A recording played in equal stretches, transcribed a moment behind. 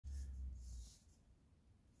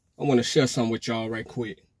I want to share something with y'all right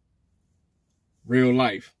quick. Real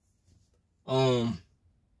life.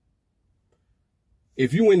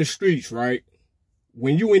 If you in the streets, right?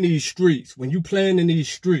 When you in these streets, when you playing in these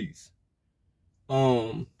streets,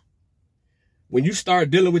 when you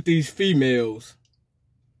start dealing with these females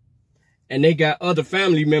and they got other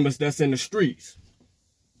family members that's in the streets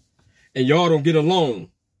and y'all don't get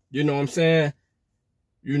along, you know what I'm saying?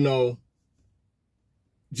 You know,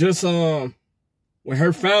 just when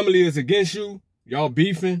her family is against you, y'all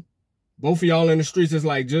beefing, both of y'all in the streets, is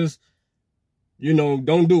like, just, you know,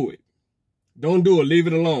 don't do it. Don't do it. Leave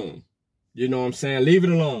it alone. You know what I'm saying? Leave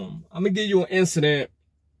it alone. I'm going to give you an incident.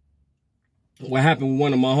 What happened with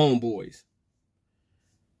one of my homeboys.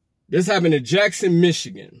 This happened in Jackson,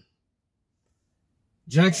 Michigan.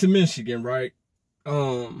 Jackson, Michigan, right?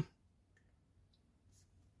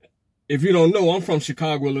 If you don't know, I'm from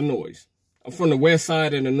Chicago, Illinois. I'm from the west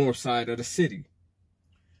side and the north side of the city.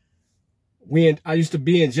 I used to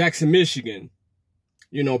be in Jackson, Michigan,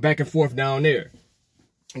 you know, back and forth down there.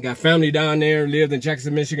 I got family down there, lived in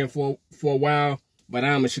Jackson, Michigan for a while, but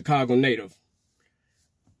I'm a Chicago native.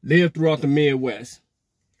 Lived throughout the Midwest.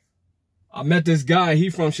 I met this guy, he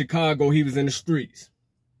from Chicago, he was in the streets.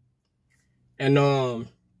 And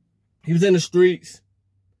he was in the streets.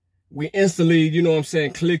 We instantly, you know what I'm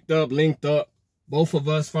saying, clicked up, linked up. Both of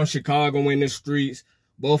us from Chicago in the streets.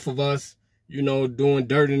 Both of us, you know, doing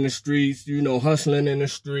dirt in the streets, you know, hustling in the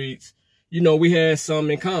streets. You know, we had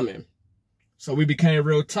something in common. So we became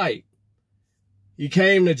real tight. He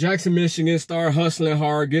came to Jackson, Michigan, started hustling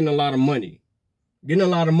hard, getting a lot of money. Getting a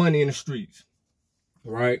lot of money in the streets.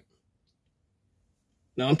 Right?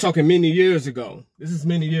 Now, I'm talking many years ago. This is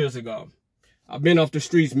many years ago. I've been off the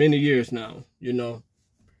streets many years now, you know.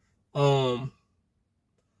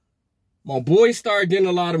 My boy started getting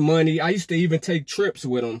a lot of money. I used to even take trips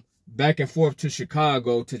with him back and forth to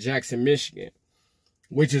Chicago, to Jackson, Michigan,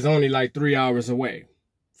 which is only like 3 hours away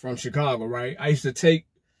from Chicago, right? I used to take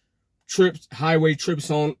trips, highway trips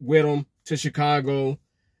on with him to Chicago,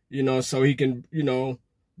 you know, so he can, you know,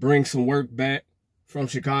 bring some work back from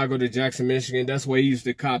Chicago to Jackson, Michigan. That's where he used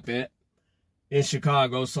to cop at in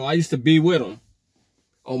Chicago. So I used to be with him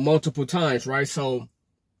on multiple times, right? So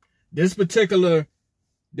this particular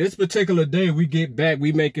day we get back,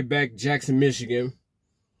 we make it back Jackson, Michigan.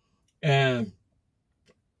 And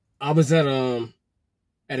I was at a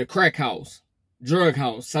crack house, drug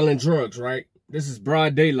house, selling drugs, right? This is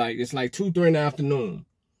broad daylight. It's like 2, 3 in the afternoon.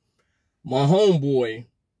 My homeboy,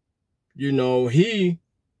 you know, he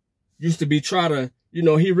used to be you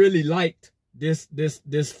know, he really liked this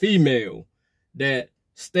female that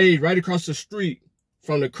stayed right across the street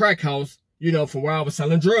from the crack house, you know, from where I was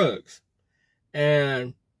selling drugs.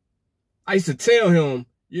 And I used to tell him,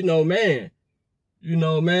 man, leave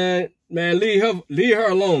her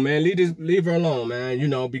alone, man. Leave her alone, man, you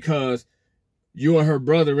know, because you and her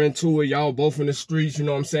brother into it, y'all both in the streets, you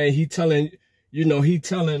know what I'm saying? He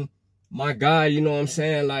telling my guy, you know what I'm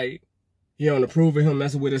saying, like, he don't approve of him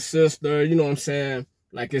messing with his sister, you know what I'm saying?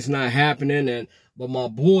 Like, it's not happening. But my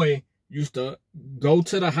boy used to go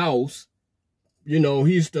to the house, you know,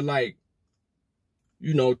 he used to, like,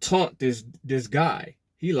 you know, taunt this guy.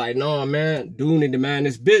 He like, no, man, dude need to mind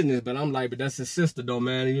his business. But I'm like, but that's his sister, though,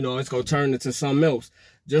 man. You know, it's going to turn into something else.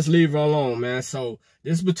 Just leave her alone, man. So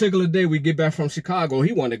this particular day we get back from Chicago,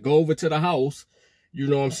 he wanted to go over to the house, you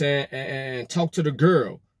know what I'm saying, and talk to the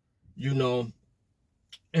girl, you know.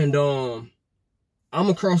 And I'm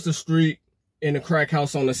across the street in the crack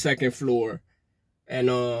house on the 2nd floor. And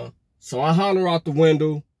so I holler out the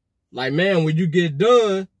window, like, man, when you get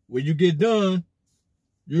done,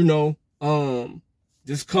 you know,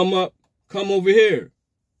 just come over here,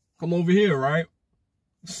 right?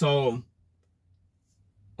 So,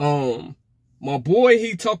 my boy,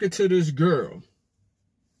 he talking to this girl,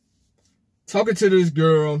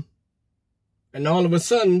 and all of a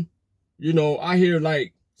sudden, you know, I hear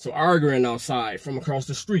like some arguing outside from across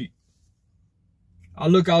the street. I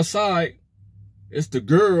look outside, it's the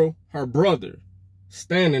girl, her brother,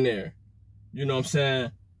 standing there, you know what I'm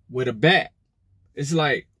saying, with a bat. It's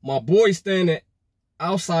like my boy standing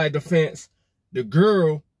outside the fence, the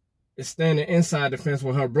girl is standing inside the fence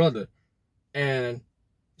with her brother, and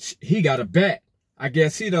he got a bat. I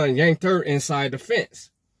guess he done yanked her inside the fence.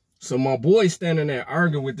 So my boy standing there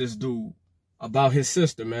arguing with this dude about his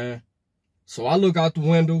sister, man. So I look out the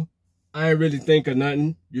window. I ain't really think of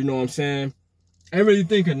nothing. You know what I'm saying? I ain't really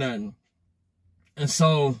think of nothing. And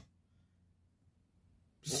so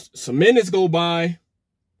some minutes go by,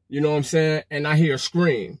 you know what I'm saying? And I hear a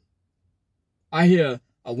scream. I hear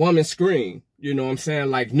a woman scream, you know what I'm saying?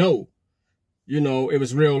 Like, no, you know, it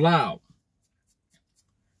was real loud.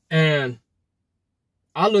 And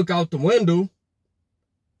I look out the window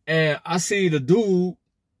and I see the dude,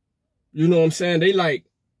 you know what I'm saying? They like,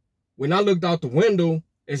 when I looked out the window,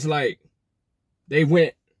 it's like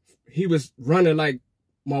he was running like,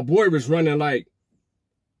 my boy was running like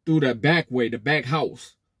through the back way, the back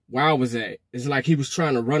house where I was at. It's like he was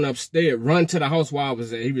trying to run upstairs, run to the house where I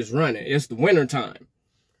was at. He was running. It's the winter time.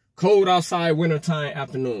 Cold outside, wintertime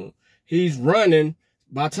afternoon. He's running.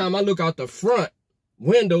 By the time I look out the front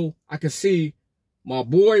window, I can see my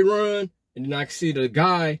boy run, and then I can see the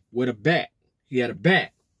guy with a bat. He had a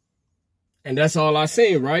bat. And that's all I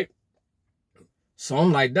seen, right? So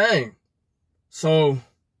I'm like, dang. So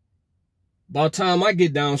by the time I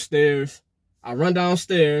get downstairs, I run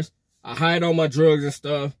downstairs, I hide all my drugs and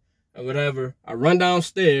stuff and whatever. I run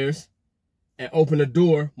downstairs and open the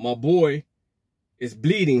door. My boy is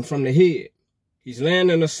bleeding from the head. He's laying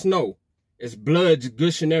in the snow. It's blood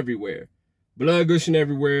gushing everywhere. Blood gushing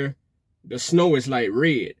everywhere. The snow is like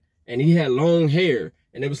red. And he had long hair.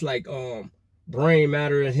 And it was like brain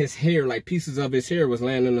matter in his hair. Like pieces of his hair was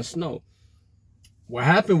laying in the snow. What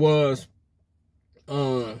happened was,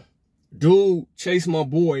 dude chased my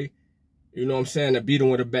boy, you know what I'm saying, to beat him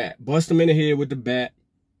with a bat. Bust him in the head with the bat,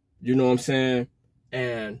 you know what I'm saying?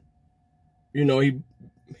 And, you know, he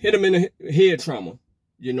hit him in the head trauma,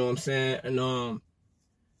 you know what I'm saying? And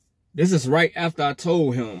this is right after I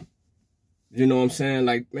told him, you know what I'm saying,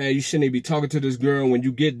 like, man, you shouldn't be talking to this girl. When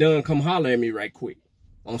you get done, come holler at me right quick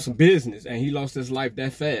on some business. And he lost his life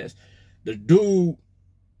that fast. The dude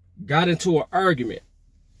got into an argument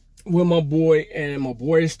with my boy, and my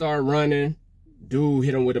boy started running. Dude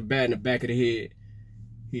hit him with a bat in the back of the head.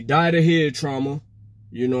 He died of head trauma.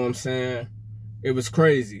 You know what I'm saying? It was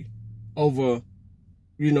crazy. Over,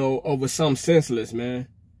 you know, over something senseless, man.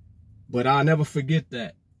 But I'll never forget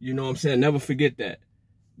that. You know what I'm saying? Never forget that.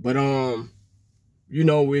 But, you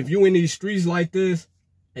know, if you in these streets like this,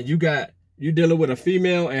 and you dealing with a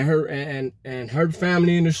female and her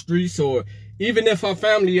family in the streets, or even if her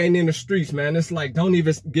family ain't in the streets, man, it's like, don't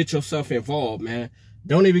even get yourself involved, man.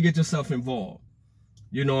 Don't even get yourself involved.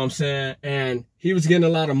 You know what I'm saying? And he was getting a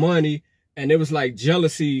lot of money, and it was like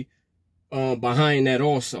jealousy behind that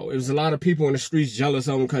also. It was a lot of people in the streets jealous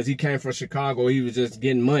of him because he came from Chicago. He was just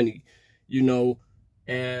getting money, you know,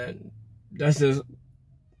 and that's just,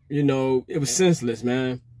 you know, it was senseless,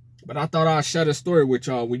 man. But I thought I'd share a story with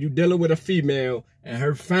y'all. When you dealing with a female and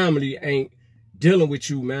her family ain't dealing with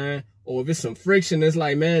you, man, or if it's some friction, it's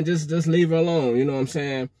like, man, just leave her alone. You know what I'm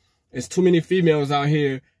saying? There's too many females out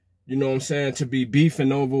here, you know what I'm saying, to be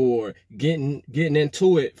beefing over or getting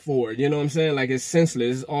into it for. You know what I'm saying? Like, it's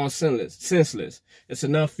senseless. It's all senseless. It's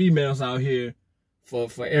enough females out here for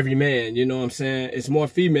every man. You know what I'm saying? It's more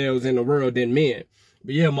females in the world than men.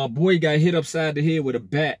 But yeah, my boy got hit upside the head with a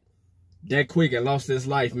bat that quick and lost his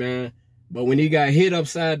life, man. But when he got hit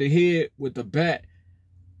upside the head with the bat,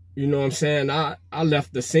 you know what I'm saying, I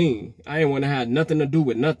left the scene. I didn't want to have nothing to do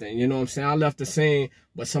with nothing. You know what I'm saying? I left the scene,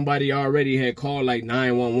 but somebody already had called like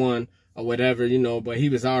 911 or whatever, you know, but he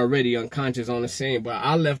was already unconscious on the scene. But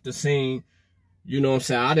I left the scene, you know what I'm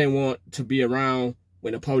saying? I didn't want to be around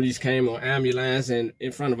when the police came on ambulance and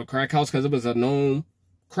in front of a crack house, because it was a known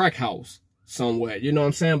crack house somewhere. You know what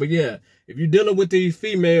I'm saying? But yeah, if you're dealing with these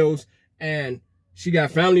females and she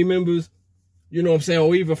got family members, you know what I'm saying,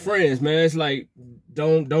 or even friends, man, it's like,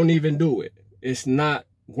 don't even do it. It's not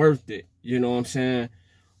worth it. You know what I'm saying?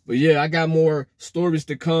 But yeah, I got more stories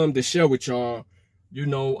to come to share with y'all. You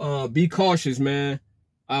know, be cautious, man,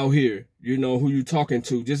 out here. You know who you talking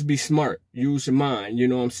to. Just be smart. Use your mind. You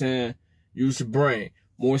know what I'm saying? Use your brain.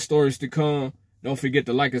 More stories to come. Don't forget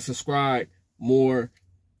to like and subscribe. More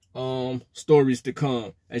stories to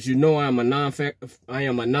come. As you know, I am a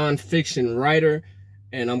nonfiction writer,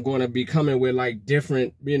 and I'm going to be coming with like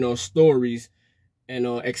different, you know, stories and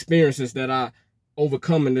experiences that I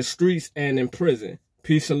overcome in the streets and in prison.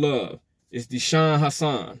 Peace and love. It's Deshaun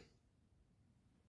Hassan.